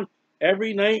around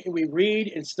every night and we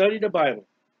read and study the Bible.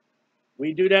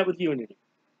 We do that with unity.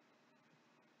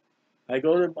 I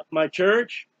go to my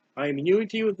church. I am in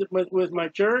unity with my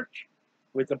church,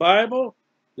 with the Bible,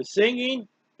 the singing,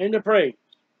 and the praise.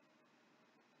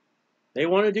 They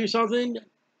want to do something,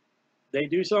 they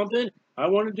do something. I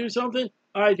want to do something,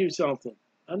 I do something.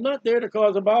 I'm not there to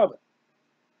cause a bother.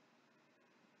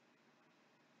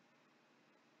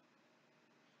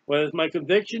 Whether it's my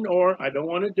conviction or I don't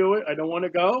want to do it, I don't want to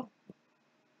go.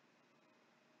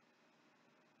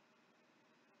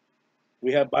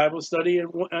 We have Bible study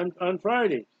on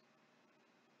Fridays.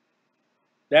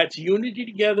 That's unity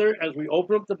together as we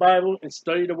open up the Bible and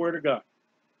study the Word of God.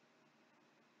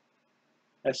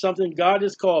 That's something God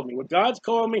has called me. What God's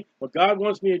called me, what God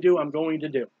wants me to do, I'm going to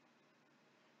do.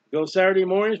 We go Saturday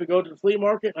mornings, we go to the flea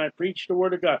market, and I preach the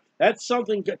Word of God. That's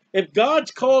something, if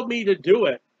God's called me to do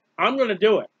it, I'm going to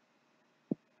do it.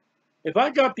 If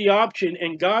I got the option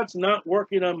and God's not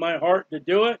working on my heart to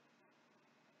do it,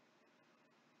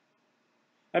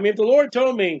 I mean, if the Lord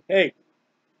told me, hey,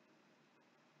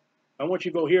 I want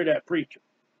you to go hear that preacher.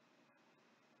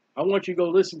 I want you to go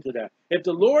listen to that. If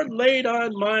the Lord laid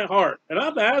on my heart, and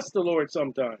I've asked the Lord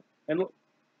sometime, and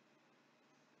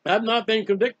I've not been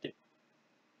convicted.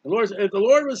 If the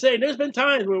Lord was saying, there's been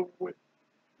times where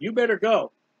you better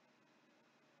go.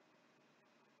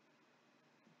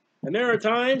 And there are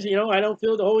times, I don't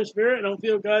feel the Holy Spirit. I don't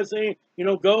feel God saying,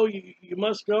 go, you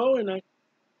must go. And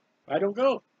I don't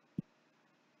go.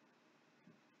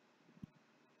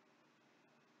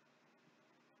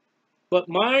 But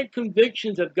my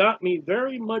convictions have got me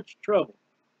very much trouble.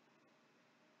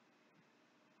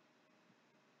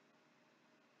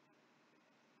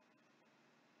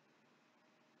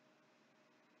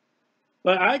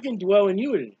 But I can dwell in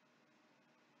unity.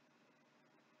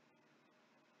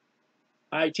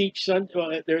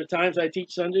 There are times I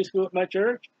teach Sunday school at my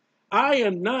church. I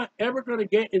am not ever going to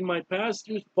get in my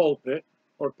pastor's pulpit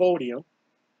or podium.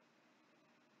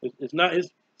 It's not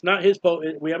his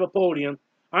pulpit. We have a podium.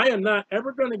 I am not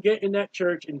ever going to get in that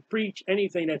church and preach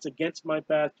anything that's against my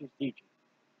pastor's teaching.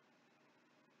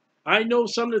 I know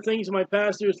some of the things my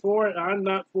pastor is for and I'm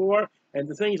not for, and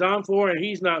the things I'm for and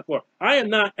he's not for. I am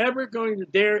not ever going to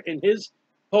dare in his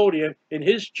podium, in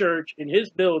his church, in his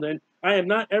building. I am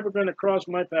not ever going to cross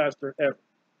my pastor ever.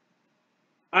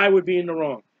 I would be in the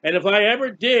wrong. And if I ever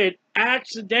did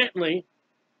accidentally,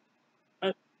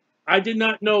 I did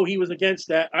not know he was against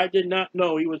that. I did not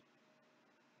know he was.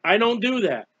 I don't do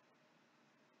that.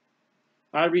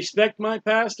 I respect my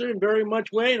pastor in very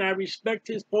much way, and I respect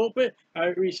his pulpit. I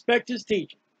respect his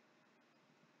teaching.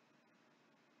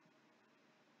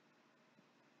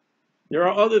 There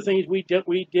are other things we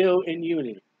deal in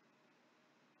unity.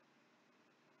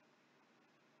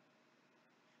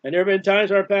 And there have been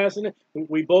times our pastor,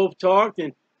 we both talked,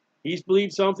 and he's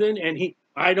believed something, and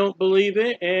I don't believe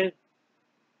it, and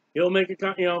he'll make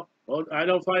a, well, I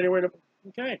don't find anywhere to,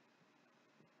 okay.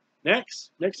 Next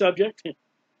subject.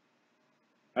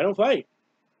 I don't fight.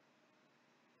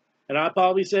 And I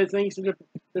probably said things to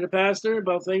the pastor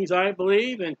about things I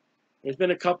believe, and there's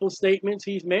been a couple statements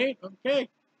he's made. Okay.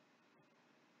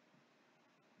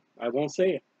 I won't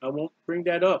say it. I won't bring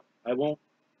that up. I won't.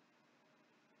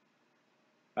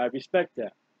 I respect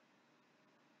that.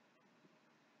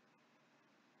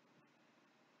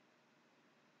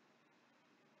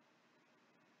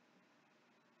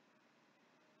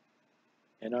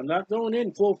 And I'm not going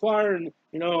in full fire and,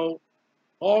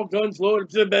 all guns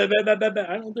loaded. I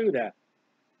don't do that.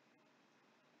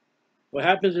 What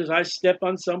happens is I step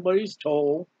on somebody's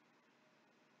toe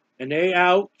and they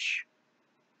ouch.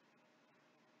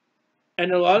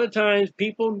 And a lot of times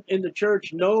people in the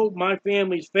church know my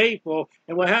family's faithful.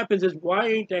 And what happens is, why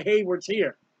ain't the Haywards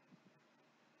here?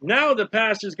 Now the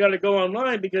pastor's got to go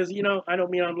online because, I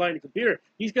don't mean online the computer.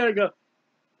 He's got to go,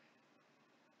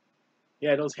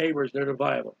 yeah, those Haywards, they're the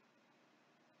Bible.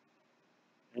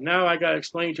 And now I got to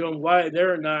explain to them why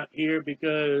they're not here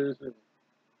because,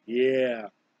 yeah.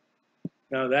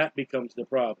 Now that becomes the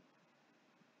problem.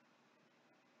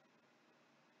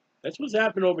 That's what's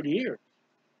happened over the years.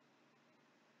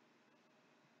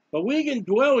 But we can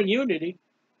dwell in unity.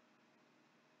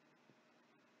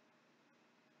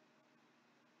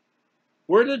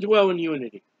 We're to dwell in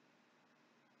unity.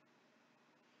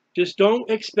 Just don't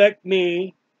expect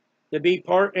me to be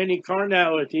part any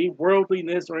carnality,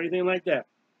 worldliness, or anything like that.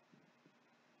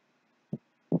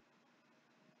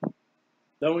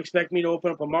 Don't expect me to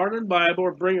open up a modern Bible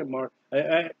or bring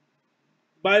a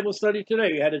Bible study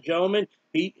today. You had a gentleman.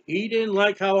 He didn't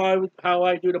like how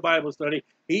I do the Bible study.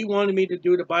 He wanted me to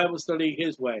do the Bible study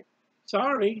his way.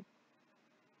 Sorry.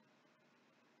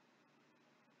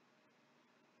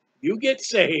 You get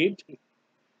saved,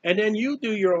 and then you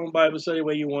do your own Bible study the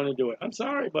way you want to do it. I'm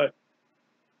sorry, but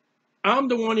I'm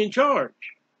the one in charge.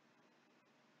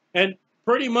 And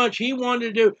pretty much he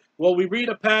wanted to do, well, we read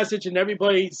a passage and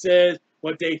everybody says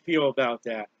what they feel about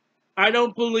that. I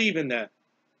don't believe in that.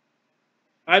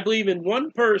 I believe in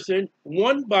one person,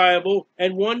 one Bible,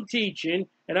 and one teaching,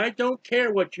 and I don't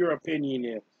care what your opinion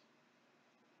is.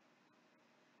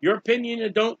 Your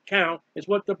opinion don't count. It's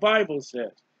what the Bible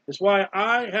says. It's why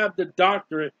I have the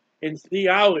doctorate in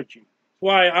theology. It's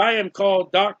why I am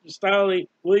called Dr. Stanley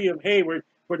William Hayward,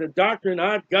 for the doctrine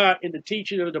I've got in the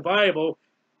teaching of the Bible.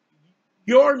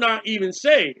 You're not even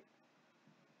saved.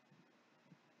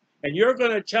 And you're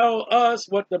going to tell us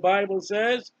what the Bible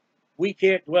says? We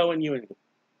can't dwell in unity.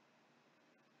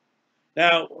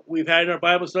 Now, we've had in our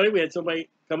Bible study, we had somebody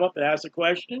come up and ask a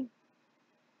question.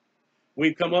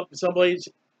 We've come up and somebody's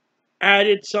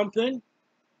added something.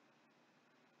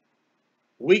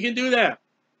 We can do that.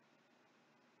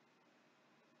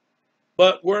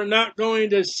 But we're not going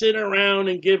to sit around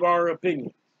and give our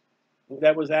opinion.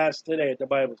 That was asked today at the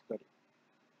Bible study.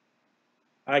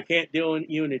 I can't deal in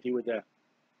unity with that.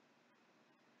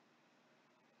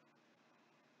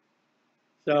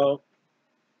 So,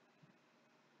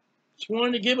 Just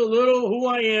wanted to give a little who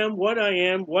I am, what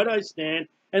I stand.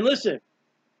 And listen,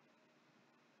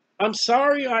 I'm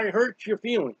sorry I hurt your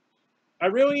feelings. I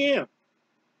really am.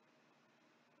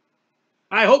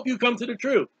 I hope you come to the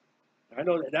truth. I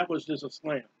know that was just a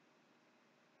slam.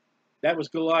 That was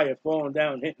Goliath falling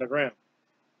down and hitting the ground.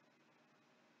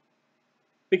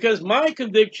 Because my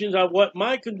convictions are what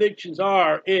my convictions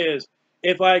are is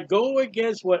if I go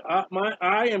against what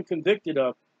I am convicted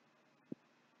of,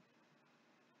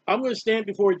 I'm going to stand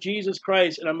before Jesus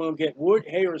Christ and I'm going to get wood,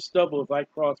 hay, or stubble if I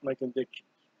cross my convictions.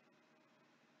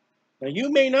 Now, you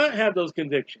may not have those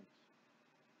convictions.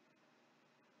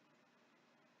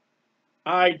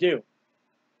 I do.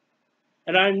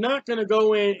 And I'm not going to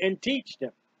go in and teach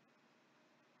them.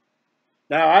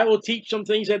 Now, I will teach some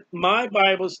things at my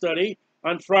Bible study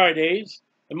on Fridays,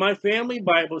 and my family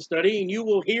Bible study, and you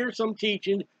will hear some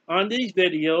teaching on these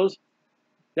videos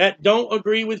that don't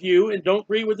agree with you and don't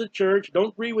agree with the church,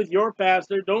 don't agree with your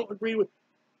pastor, don't agree with...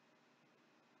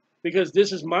 Because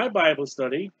this is my Bible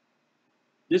study.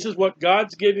 This is what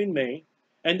God's giving me,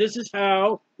 and this is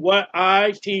what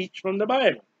I teach from the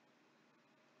Bible.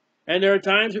 And there are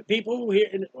times that people who hear,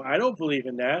 I don't believe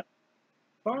in that.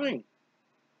 Fine.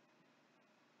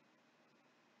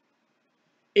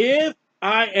 If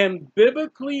I am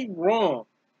biblically wrong,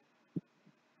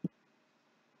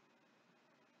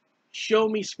 show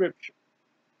me scripture.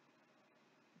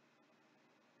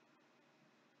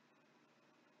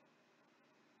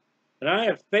 And I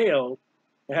have failed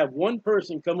to have one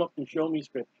person come up and show me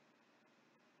scripture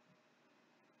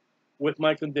with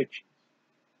my convictions.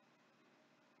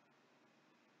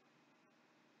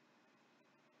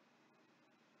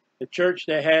 The church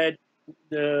that had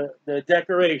the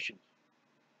decorations.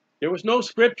 There was no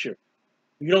scripture.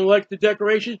 You don't like the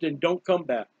decorations, then don't come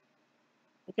back.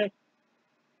 Okay.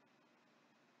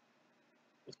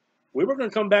 We were going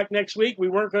to come back next week. We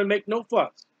weren't going to make no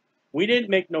fuss. We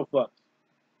didn't make no fuss.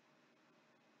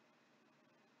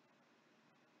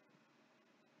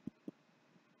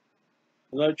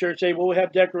 Another church say, well, we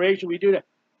have decoration. We do that.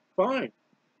 Fine.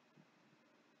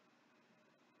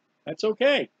 That's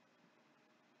okay.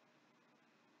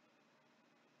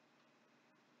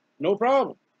 No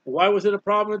problem. Why was it a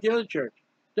problem with the other church?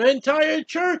 The entire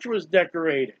church was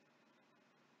decorated.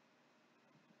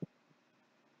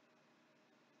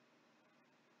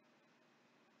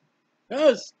 That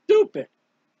was stupid.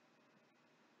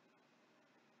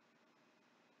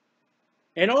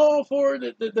 And all for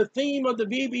the theme of the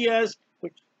VBS,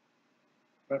 which,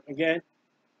 again,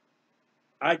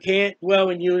 I can't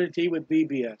dwell in unity with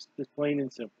VBS. Just plain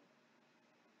and simple.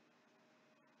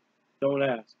 Don't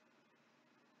ask.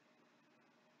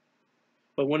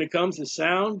 But when it comes to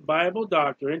sound Bible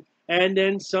doctrine, and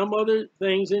then some other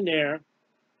things in there,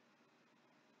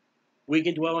 we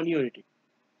can dwell in unity.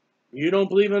 You don't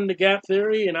believe in the gap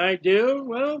theory, and I do.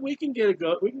 Well, we can get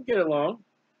along.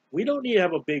 We don't need to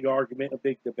have a big argument, a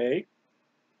big debate.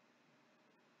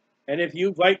 And if you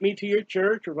invite me to your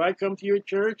church, or if I come to your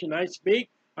church and I speak,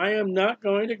 I am not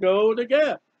going to go to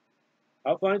gap.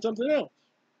 I'll find something else.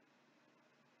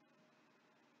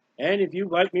 And if you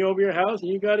invite me over your house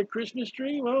and you got a Christmas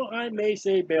tree, well, I may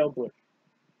say Bale Bush.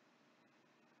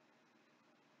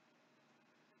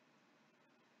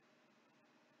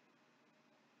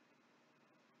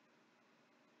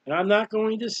 And I'm not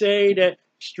going to say that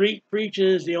street preaching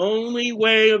is the only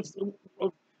way of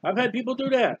I've had people do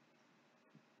that.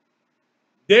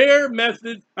 Their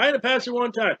method, I had a pastor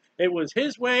one time, it was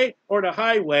his way or the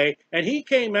highway, and he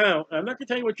came out, I'm not going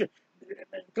to tell you what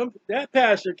that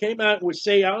pastor came out and would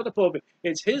say out of the pulpit,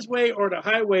 it's his way or the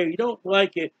highway, you don't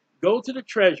like it, go to the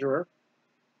treasurer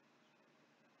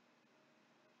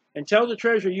and tell the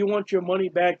treasurer you want your money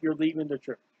back, you're leaving the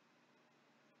church.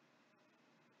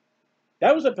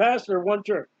 That was a pastor of one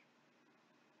church.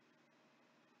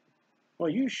 Well,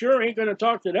 you sure ain't going to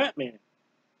talk to that man.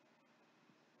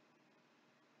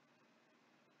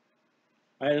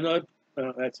 I know,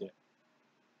 that's it.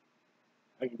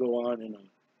 I can go on and on.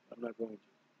 I'm not going to.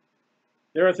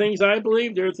 There are things I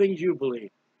believe, there are things you believe.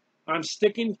 I'm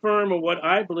sticking firm on what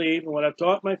I believe and what I've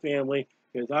taught my family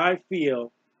because I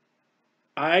feel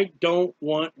I don't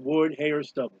want wood, hay, or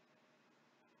stubble.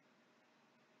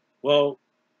 Well,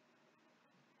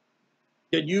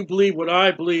 then you believe what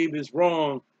I believe is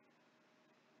wrong.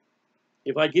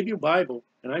 If I give you Bible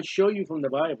and I show you from the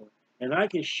Bible and I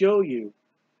can show you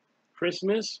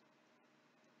Christmas,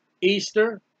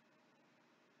 Easter,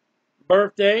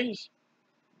 birthdays,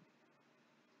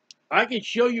 I can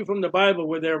show you from the Bible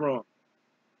where they're wrong.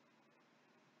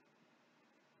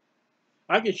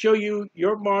 I can show you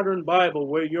your modern Bible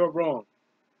where you're wrong.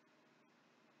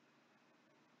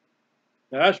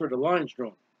 Now that's where the line's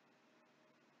drawn.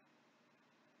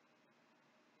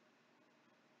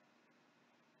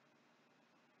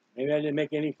 Maybe I didn't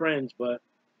make any friends, but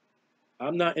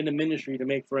I'm not in the ministry to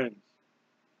make friends.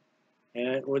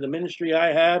 And with the ministry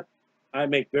I have, I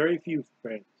make very few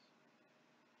friends.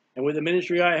 And with the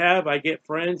ministry I have, I get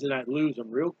friends and I lose them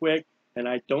real quick. And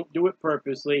I don't do it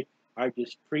purposely. I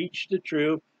just preach the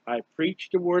truth. I preach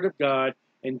the word of God.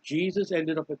 And Jesus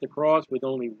ended up at the cross with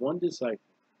only one disciple.